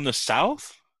anyone from the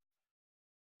South?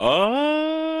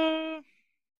 I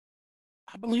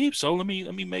believe so. Let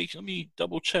me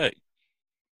double check.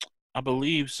 I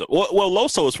believe so. Well,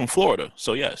 Loso is from Florida,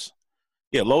 so yes.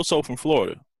 Yeah, Loso from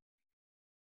Florida.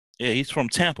 Yeah, he's from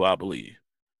Tampa, I believe.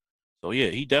 So yeah,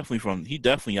 he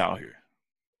definitely out here.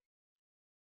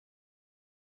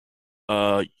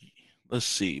 Uh, let's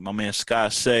see. My man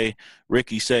Scott say,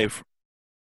 Ricky say,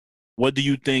 what do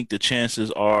you think the chances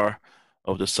are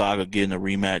of the Saga getting a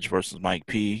rematch versus Mike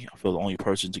P? I feel the only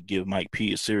person to give Mike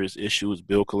P a serious issue is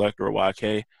Bill Collector or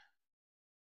YK.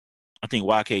 I think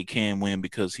YK can win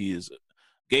because he is a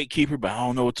gatekeeper, but I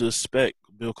don't know what to expect.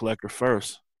 Bill Collector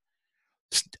first.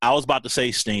 I was about to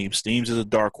say Steam. Steams is a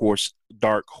dark horse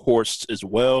as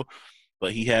well,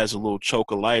 but he has a little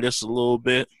chocolitis a little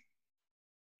bit.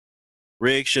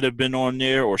 Riggs should have been on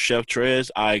there or Chef Trez.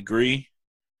 I agree.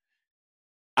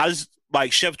 I just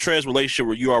like Chef Trez's relationship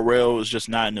with URL is just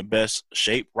not in the best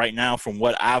shape right now from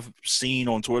what I've seen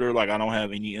on Twitter. Like I don't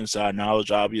have any inside knowledge,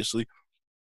 obviously.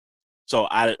 So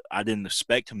I didn't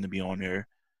expect him to be on there,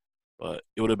 but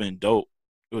it would have been dope.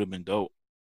 It would have been dope.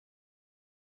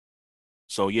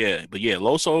 So yeah, but yeah,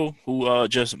 Loso, who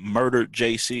just murdered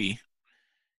JC,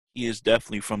 he is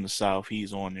definitely from the South.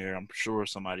 He's on there. I'm sure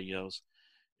somebody else.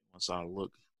 Once I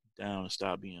look down and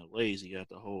stop being lazy at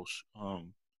the whole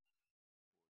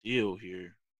deal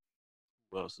here.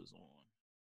 Who else is on?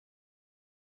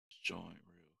 Join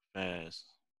real fast.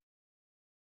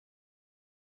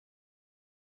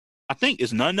 I think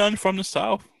is None from the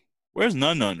South. Where's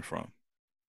None from?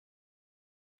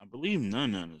 I believe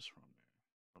None is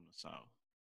from the South.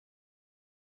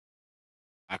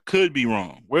 I could be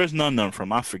wrong. Where's None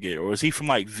from? I forget. Or is he from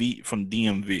like V from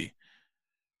DMV?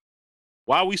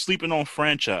 Why are we sleeping on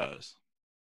franchise?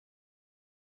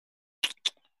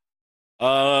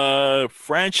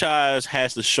 Franchise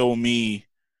has to show me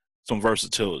some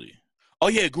versatility. Oh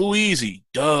yeah, Glue Easy.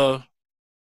 Duh.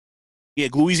 Yeah,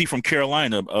 Glue Easy from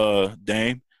Carolina,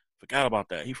 Dame. Forgot about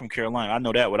that. He from Carolina. I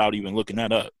know that without even looking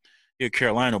that up. He a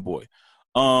Carolina boy.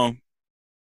 Um,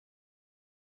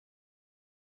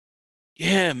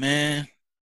 yeah, man.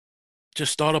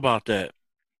 Just thought about that.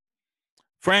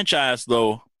 Franchise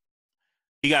though,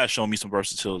 he gotta show me some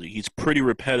versatility. He's pretty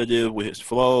repetitive with his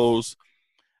flows.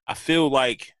 I feel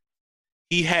like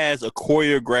he has a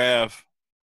choreographed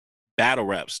battle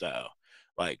rap style.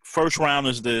 Like first round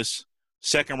is this,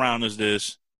 second round is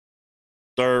this,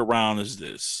 third round is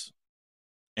this.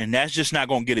 And that's just not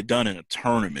gonna get it done in a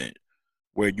tournament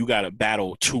where you gotta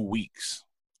battle 2 weeks,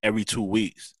 every 2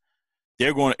 weeks.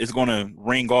 It's gonna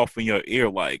ring off in your ear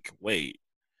like, wait,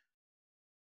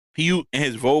 he and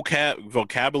his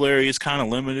vocabulary is kind of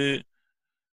limited.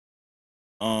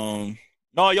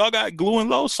 No, y'all got Glue and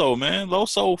Loso, man.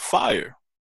 Loso fire.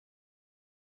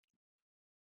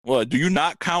 What, do you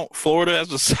not count Florida as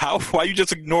the South? Why you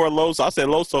just ignore Loso? I said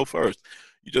Loso first.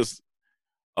 You just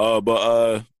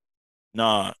but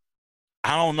nah,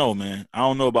 I don't know, man. I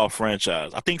don't know about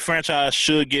franchise. I think franchise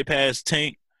should get past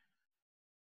Tank,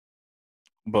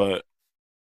 but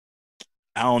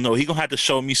I don't know. He gonna have to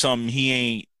show me something he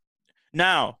ain't.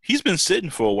 Now he's been sitting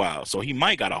for a while, so he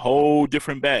might got a whole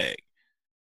different bag.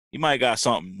 He might got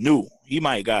something new. He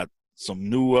might got some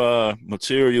new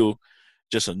material,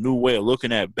 just a new way of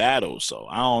looking at battles. So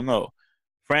I don't know.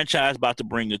 Franchise about to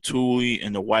bring the Thule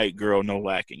and the white girl no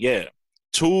lacking. Yeah.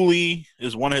 Thule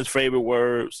is one of his favorite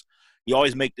words. He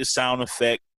always make this sound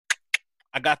effect.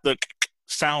 I got the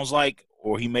sounds like,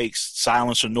 or he makes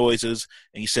silencer noises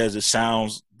and he says it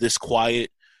sounds this quiet.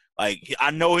 Like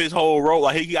I know his whole role.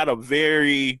 Like he got a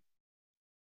very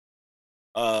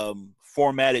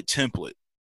formatted template.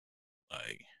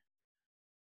 Like,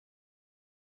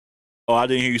 oh, I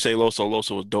didn't hear you say Loso.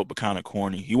 Loso was dope, but kind of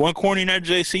corny. He wasn't corny in that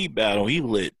JC battle. He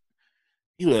lit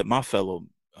my fellow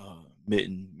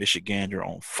Mitten Michigander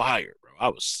on fire, bro. I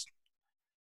was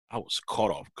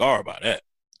caught off guard by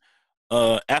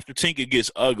that. After Tinker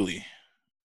gets ugly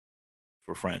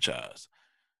for franchise.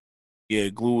 Yeah,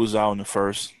 Glue was out in the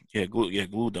first.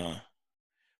 Glue done.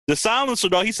 The silencer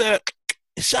though, he said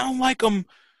it sounded like I'm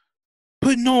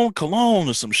putting on cologne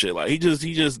or some shit. Like he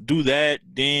just do that,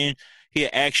 then he'll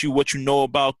ask you what you know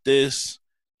about this.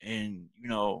 And,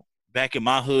 back in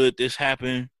my hood this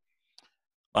happened.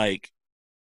 Like,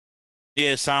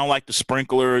 yeah, it sound like the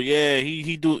sprinkler. Yeah,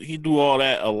 he do all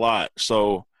that a lot.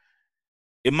 So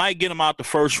it might get him out the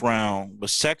first round, but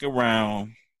second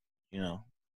round, you know,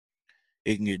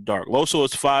 it can get dark. Loso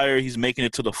is fire. He's making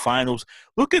it to the finals.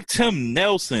 Look at Tim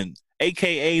Nelson,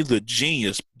 aka the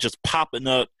genius, just popping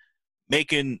up,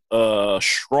 making a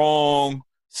strong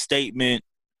statement,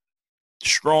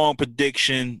 strong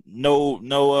prediction. No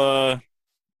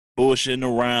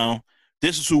bullshitting around.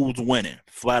 This is who's winning,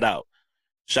 flat out.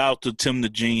 Shout out to Tim the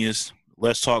Genius.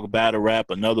 Let's talk battle rap.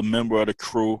 Another member of the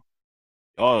crew.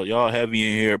 Y'all heavy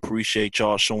in here. Appreciate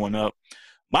y'all showing up.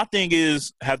 My thing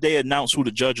is, have they announced who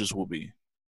the judges will be?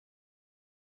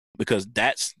 Because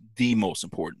that's the most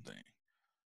important thing.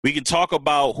 We can talk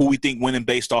about who we think winning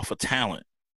based off of talent,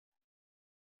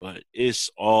 but it's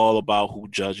all about who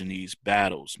judging these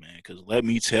battles, man. Because let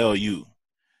me tell you,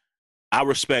 I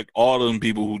respect all of them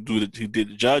people who did the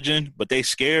judging, but they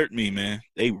scared me, man.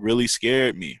 They really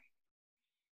scared me.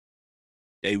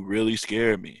 They really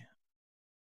scared me.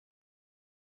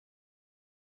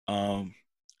 Um,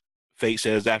 Fate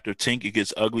says after Tink, it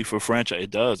gets ugly for franchise.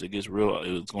 It does. It gets real.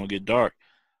 It's going to get dark.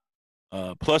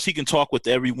 Plus, he can talk with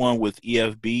everyone with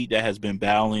EFB that has been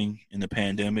battling in the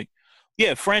pandemic.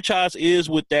 Yeah, franchise is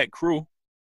with that crew.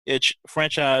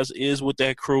 Franchise is with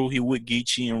that crew. He with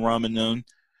Geechee and Rum and them.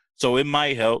 So it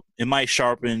might help. It might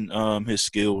sharpen his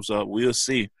skills up. We'll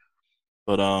see.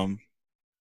 But I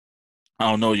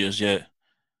don't know just yet.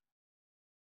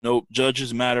 Nope.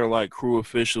 Judges matter like crew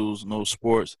officials. No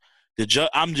sports.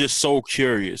 I'm just so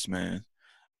curious, man.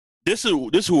 This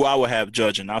is who I would have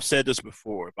judging. I've said this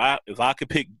before. If I could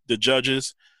pick the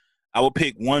judges, I would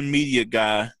pick one media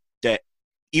guy that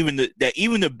even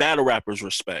the battle rappers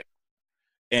respect.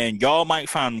 And y'all might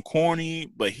find him corny,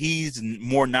 but he's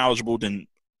more knowledgeable than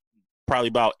probably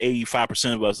about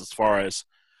 85% of us as far as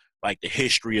like the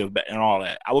history of and all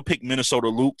that. I would pick Minnesota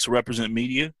Luke to represent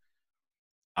media.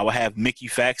 I would have Mickey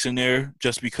Fax in there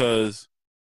just because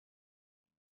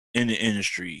in the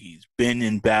industry he's been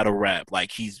in battle rap.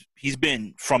 Like he's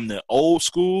been from the old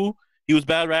school. He was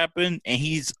battle rapping, and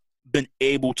he's been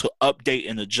able to update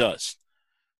and adjust.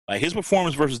 Like his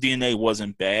performance versus DNA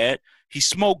wasn't bad. He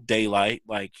smoked daylight.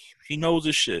 Like he knows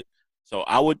his shit. So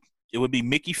it would be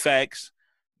Mickey Fax,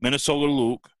 Minnesota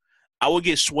Luke. I would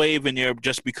get Swave in there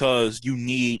just because you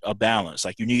need a balance.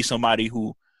 Like you need somebody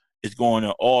who is going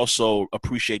to also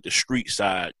appreciate the street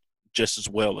side just as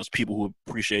well as people who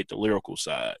appreciate the lyrical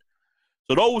side.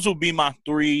 So those will be my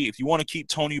three. If you want to keep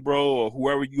Tony Bro or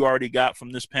whoever you already got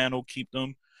from this panel, keep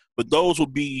them. But those will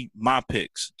be my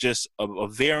picks. Just a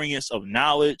variance of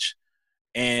knowledge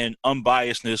and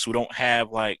unbiasedness who don't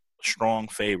have like strong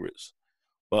favorites.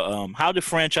 But how did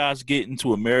franchise get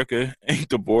into America? Ain't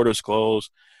the borders closed?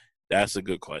 That's a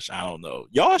good question. I don't know.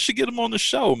 Y'all should get them on the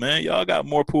show, man. Y'all got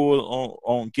more pull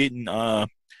on getting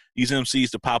these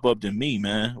MCs to pop up than me,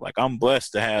 man. Like I'm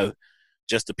blessed to have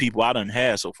just the people I done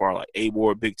had so far, like A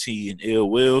Ward, Big T, and Ill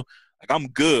Will. Like I'm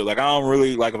good. Like I don't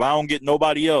really like if I don't get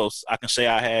nobody else, I can say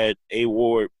I had A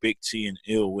Ward, Big T, and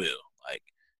Ill Will, like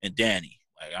and Danny.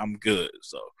 Like I'm good.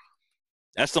 So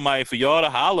that's somebody for y'all to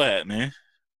holler at, man.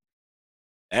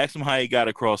 Ask them how he got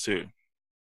across here.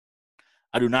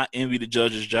 I do not envy the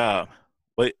judge's job.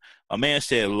 But a man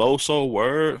said Loso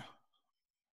word.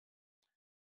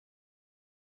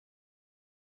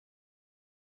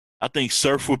 I think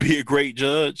Surf would be a great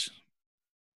judge.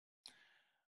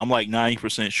 I'm like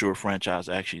 90% sure franchise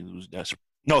actually used that.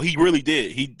 No, he really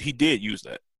did. He did use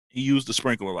that. He used the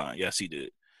sprinkler line. Yes, he did.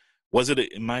 Was it?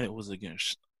 It was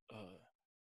against.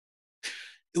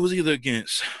 It was either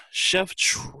against Chef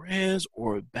Trez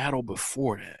or a battle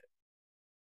before that.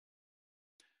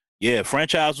 Yeah,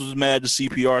 franchise was mad. The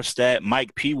CPR stat.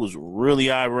 Mike P was really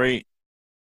irate.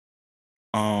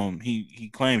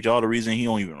 He claimed y'all the reason he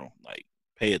don't even like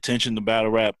pay attention to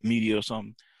battle rap media or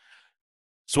something.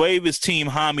 Swave is Team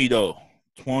Hami though.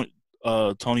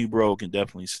 Tony Bro can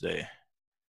definitely stay.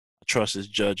 I trust his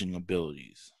judging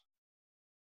abilities.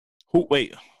 Who?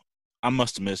 Wait, I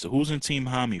must have missed it. Who's in Team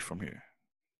Hami from here?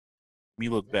 Let me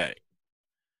look back.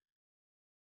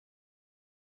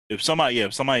 If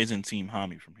somebody's in Team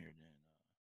Hami from here,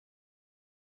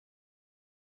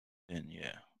 then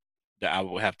yeah, that I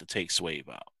will have to take Swave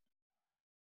out.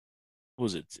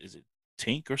 Who's it? Is it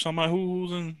Tink or somebody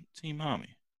who's in Team Hami?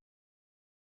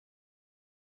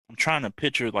 I'm trying to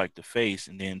picture like the face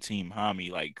and then Team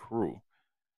Hami like crew.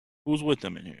 Who's with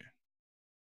them in here?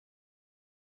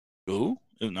 Glue?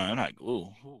 No, not Glue.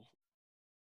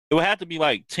 It would have to be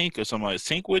like Tink or somebody. Is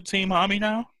Tink with Team Hami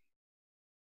now?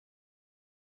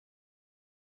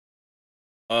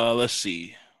 Let's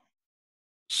see.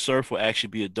 Surf will actually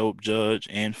be a dope judge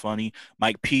and funny.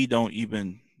 Mike P don't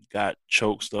even got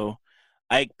chokes though.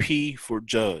 Ike P for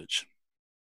judge.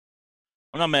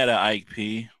 I'm not mad at Ike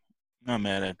P. I'm not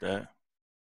mad at that.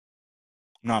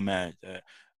 I'm not mad at that.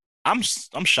 I'm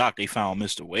shocked they found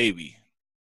Mr. Wavy.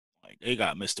 Like they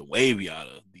got Mr. Wavy out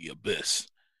of the abyss.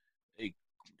 They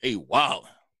they wild.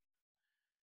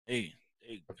 They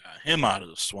got him out of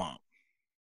the swamp.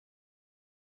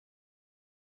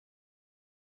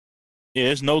 Yeah,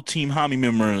 there's no Team Hami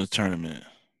member in the tournament.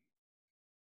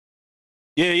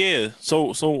 Yeah, yeah.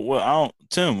 So what? I don't.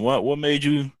 Tim, what made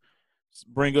you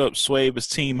bring up Swabe as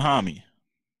Team Hami?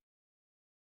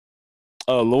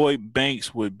 Lloyd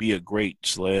Banks would be a great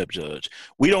celeb judge.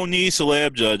 We don't need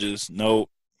celeb judges. No,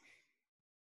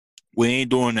 we ain't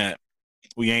doing that.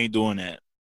 We ain't doing that.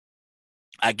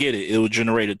 I get it. It will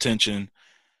generate attention.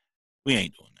 We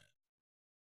ain't doing that.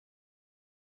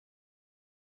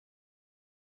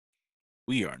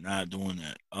 We are not doing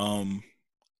that.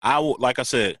 I would like I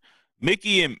said,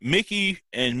 Mickey and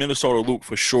Minnesota Luke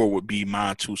for sure would be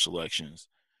my two selections.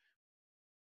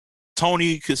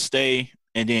 Tony could stay.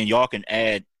 and then y'all can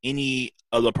add any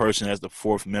other person as the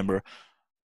fourth member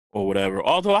or whatever.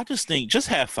 Although I just think just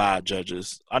have 5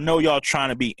 judges. I know y'all trying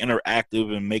to be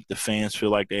interactive and make the fans feel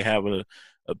like they have an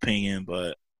opinion,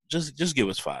 but just give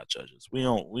us 5 judges. We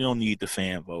don't need the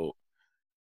fan vote,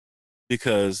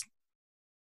 because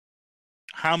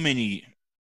how many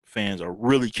fans are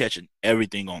really catching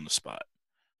everything on the spot,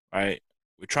 right?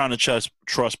 We're trying to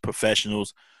trust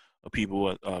professionals, or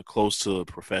people close to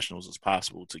professionals as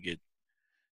possible, to get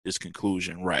this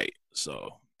conclusion right.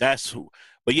 So that's who.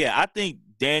 But yeah, I think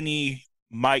Danny,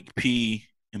 Mike P,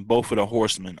 and both of the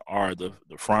Horsemen are the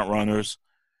front runners.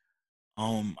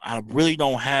 I really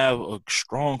don't have a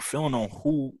strong feeling on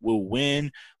who will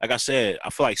win. Like I said,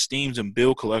 I feel like Steams and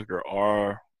Bill Collector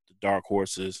are the dark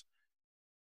horses.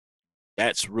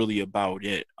 That's really about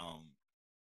it.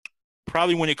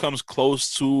 Probably when it comes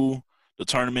close to the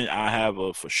tournament, I have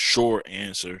a for sure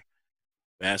answer.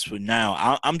 As for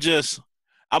now, I'm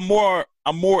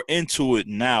more into it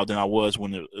now than I was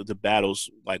when the battles,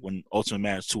 like when Ultimate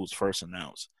Match 2 was first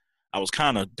announced. I was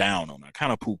kind of down on it. I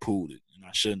kind of poo-pooed it, and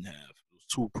I shouldn't have. It was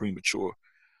too premature.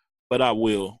 But I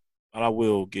will. But I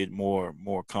will get more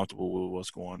comfortable with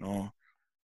what's going on.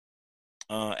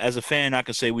 As a fan, I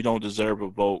can say we don't deserve a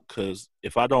vote, because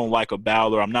if I don't like a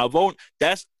battler, I'm not voting.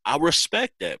 I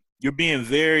respect that. You're being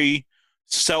very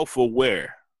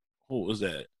self-aware. Who was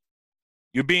that?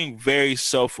 You're being very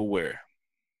self-aware.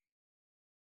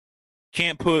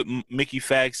 Can't put Mickey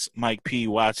Fax, Mike P,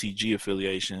 YTG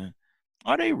affiliation.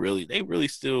 Are they really? They really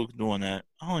still doing that?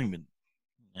 I don't even.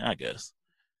 Yeah, I guess.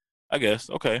 I guess.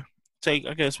 Okay. I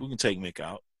guess we can take Mick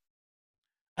out.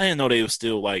 I didn't know they was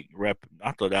still like rep.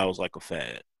 I thought that was like a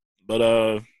fad. But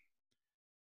I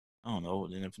don't know.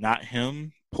 And if not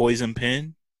him, Poison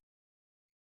Pen,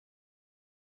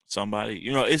 somebody.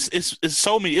 It's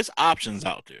so many. It's options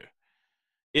out there.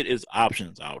 It is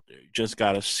options out there. You just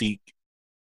gotta seek.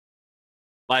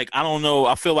 Like, I don't know.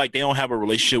 I feel like they don't have a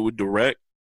relationship with Direct.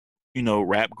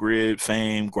 Rap Grid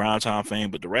fame, Grind Time fame,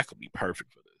 but Direct would be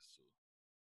perfect for this.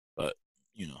 But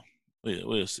you know,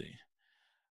 we'll see.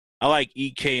 I like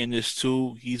EK in this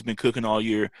too. He's been cooking all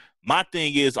year. My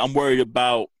thing is, I'm worried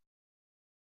about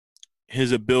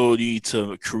his ability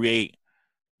to create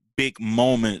big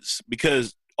moments,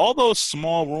 because although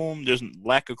small room, there's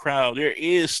lack of crowd, there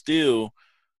is still,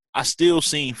 I still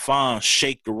seen Fawn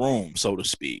shake the room, so to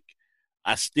speak.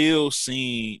 I still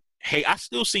seen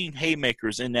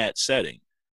haymakers in that setting.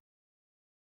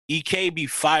 EK be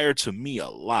fired to me a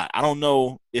lot. I don't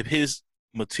know if his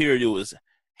material is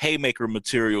haymaker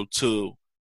material to,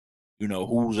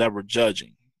 who's ever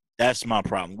judging. That's my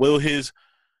problem. Will his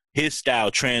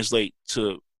style translate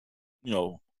to,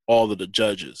 all of the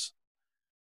judges?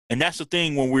 And that's the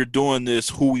thing when we're doing this,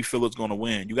 who we feel is going to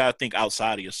win. You got to think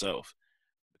outside of yourself,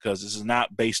 because this is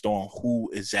not based on who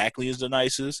exactly is the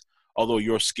nicest, although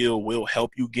your skill will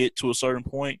help you get to a certain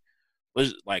point. But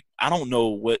like, I don't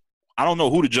know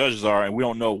who the judges are, and we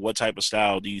don't know what type of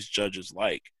style these judges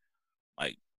like.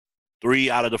 Like, 3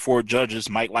 out of the 4 judges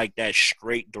might like that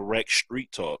straight, direct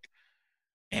street talk,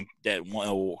 and that one,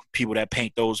 or people that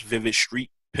paint those vivid street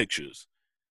pictures.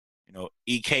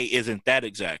 EK isn't that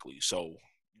exactly. So,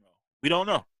 we don't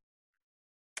know.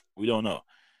 We don't know.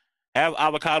 Have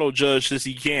Avocado judge since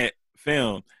he can't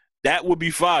film. That would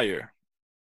be fire.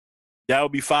 That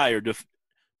would be fire.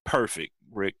 Perfect,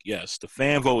 Rick. Yes, the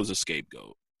fan vote is a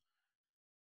scapegoat.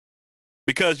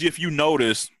 Because if you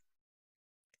notice,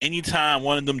 anytime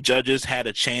one of them judges had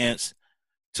a chance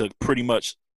to pretty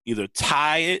much either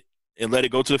tie it and let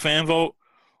it go to the fan vote,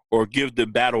 or give the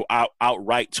battle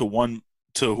outright to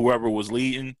whoever was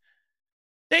leading,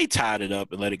 they tied it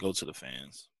up and let it go to the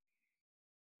fans.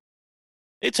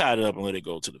 They tied it up and let it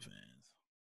go to the fans.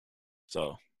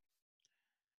 So,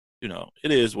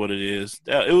 it is what it is.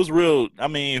 It was real. I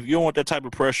mean, if you don't want that type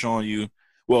of pressure on you,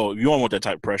 well, if you don't want that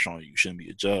type of pressure on you, you shouldn't be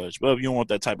a judge. But if you don't want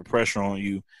that type of pressure on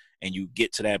you, and you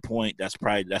get to that point, that's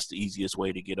the easiest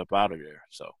way to get up out of there.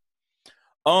 So,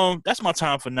 that's my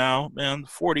time for now, man.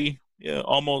 40, yeah,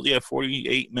 almost, yeah,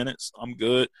 48 minutes. I'm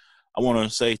good. I want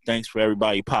to say thanks for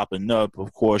everybody popping up.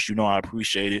 Of course, I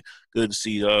appreciate it. Good to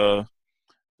see the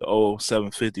old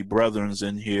 750 brethrens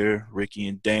in here, Ricky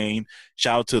and Dame.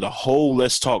 Shout out to the whole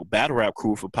Let's Talk Battle Rap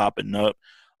crew for popping up.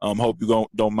 Hope you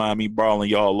don't mind me borrowing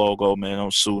y'all logo, man.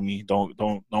 Don't sue me. Don't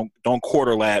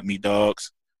quarter lab me,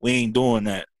 dogs. We ain't doing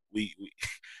that. We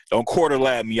don't quarter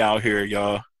lab me out here,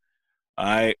 y'all. All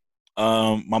right.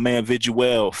 My man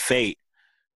Viduel, Fate,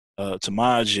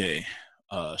 Tamaje.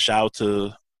 Shout out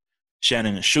to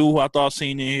Shannon and Shu, who I thought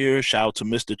seen in here. Shout out to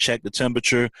Mr. Check the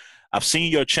Temperature. I've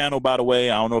seen your channel, by the way.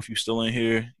 I don't know if you're still in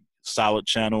here. Solid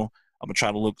channel. I'm gonna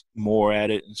try to look more at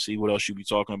it and see what else you be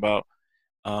talking about.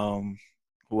 Um,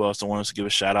 who else I want us to give a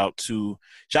shout out to?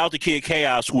 Shout out to Kid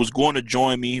Chaos, who was going to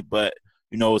join me, but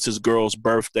it's his girl's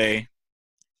birthday.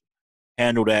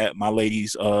 Handle that. My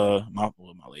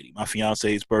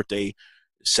fiance's birthday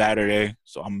is Saturday,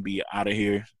 so I'm gonna be out of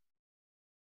here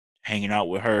hanging out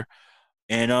with her.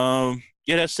 And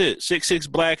yeah, that's it.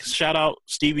 6'6" Black. Shout out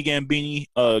Stevie Gambino.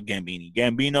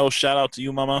 Shout out to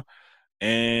you, mama.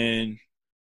 And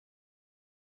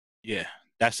yeah,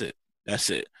 that's it. That's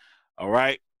it. All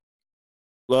right.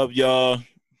 Love y'all.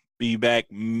 Be back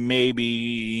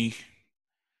maybe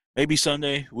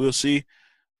Sunday. We'll see.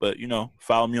 But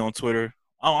follow me on Twitter.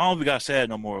 I don't even got sad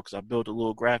no more because I built a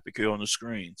little graphic here on the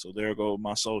screen. So there go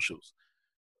my socials.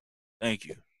 Thank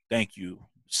you. Thank you,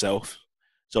 self.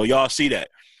 So y'all see that.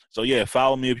 So yeah,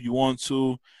 follow me if you want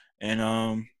to. And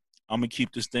I'm gonna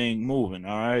keep this thing moving.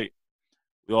 All right.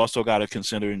 We also gotta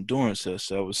consider endurance as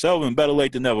Selvin, better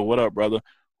late than never. What up, brother?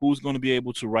 Who's going to be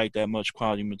able to write that much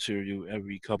quality material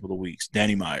every couple of weeks?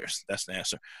 Danny Myers. That's the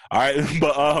answer. All right.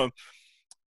 But I'm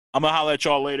gonna holler at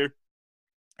y'all later.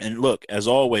 And look, as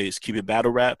always, keep it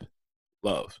battle rap.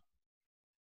 Love.